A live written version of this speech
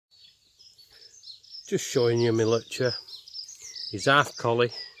Just showing you my lurcher. He's half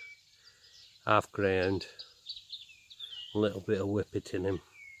collie, half greyhound, a little bit of whippet in him.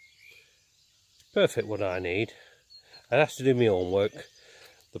 Perfect what I need. I have to do my own work.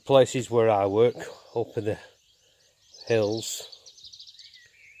 The places where I work, up in the hills,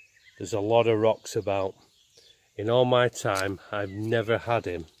 there's a lot of rocks about. In all my time, I've never had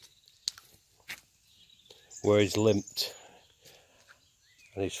him where he's limped.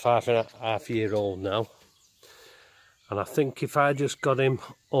 And he's 5.5 years old now. And I think if I just got him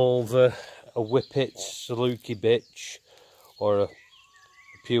over a whippet, Saluki bitch, or a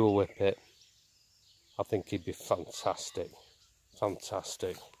pure whippet, I think he'd be fantastic.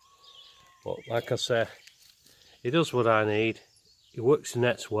 Fantastic. But like I say, he does what I need. He works the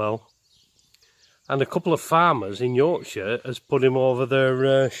nets well. And a couple of farmers in Yorkshire has put him over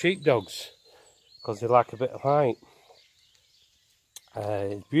their sheepdogs because they like a bit of height.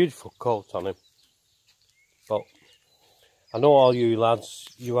 Beautiful coat on him. But I know all you lads,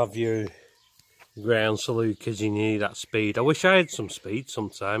 you have your greyhound Salukis and you need that speed. I wish I had some speed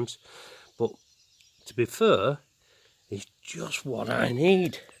sometimes, but to be fair, he's just what I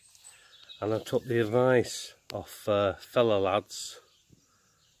need. And I took the advice of fellow lads.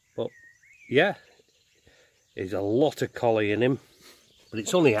 But yeah, there's a lot of collie in him, but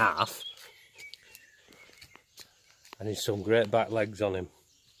it's only half. And he's some great back legs on him.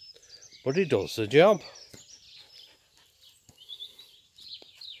 But he does the job.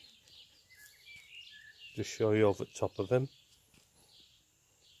 Just show you over the top of him.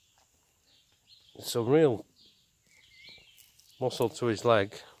 Some real muscle to his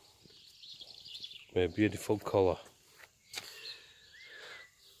leg. With a beautiful colour.